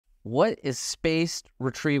What is spaced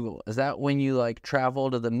retrieval? Is that when you like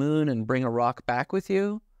travel to the moon and bring a rock back with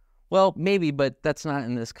you? Well, maybe, but that's not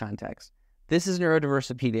in this context. This is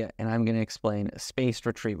Neurodiversipedia, and I'm going to explain spaced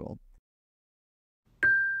retrieval.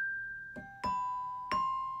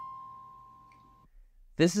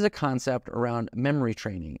 This is a concept around memory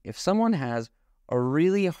training. If someone has a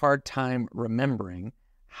really hard time remembering,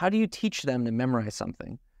 how do you teach them to memorize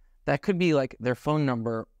something? That could be like their phone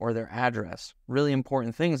number or their address, really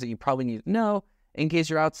important things that you probably need to know in case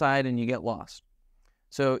you're outside and you get lost.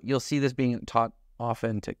 So you'll see this being taught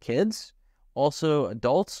often to kids, also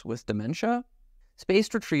adults with dementia.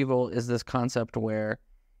 Spaced retrieval is this concept where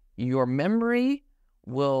your memory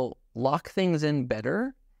will lock things in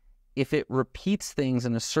better if it repeats things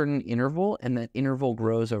in a certain interval and that interval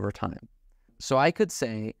grows over time. So I could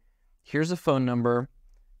say, here's a phone number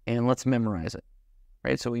and let's memorize it,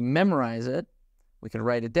 right? So we memorize it, we can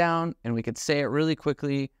write it down, and we could say it really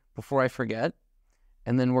quickly before I forget.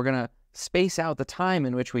 And then we're gonna space out the time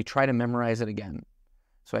in which we try to memorize it again.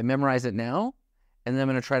 So I memorize it now, and then I'm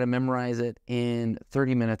gonna try to memorize it in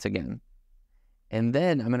 30 minutes again. And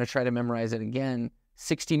then I'm gonna try to memorize it again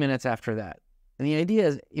 60 minutes after that. And the idea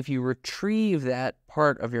is if you retrieve that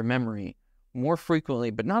part of your memory more frequently,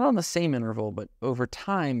 but not on the same interval, but over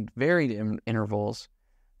time, varied intervals,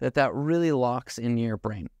 that really locks in your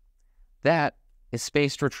brain. That is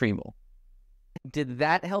spaced retrieval. Did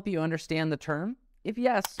that help you understand the term? If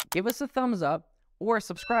yes, give us a thumbs up or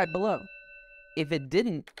subscribe below. If it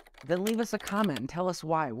didn't, then leave us a comment and tell us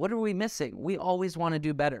why. What are we missing? We always want to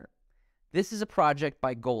do better. This is a project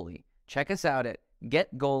by Goalie. Check us out at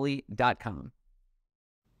getgoalie.com.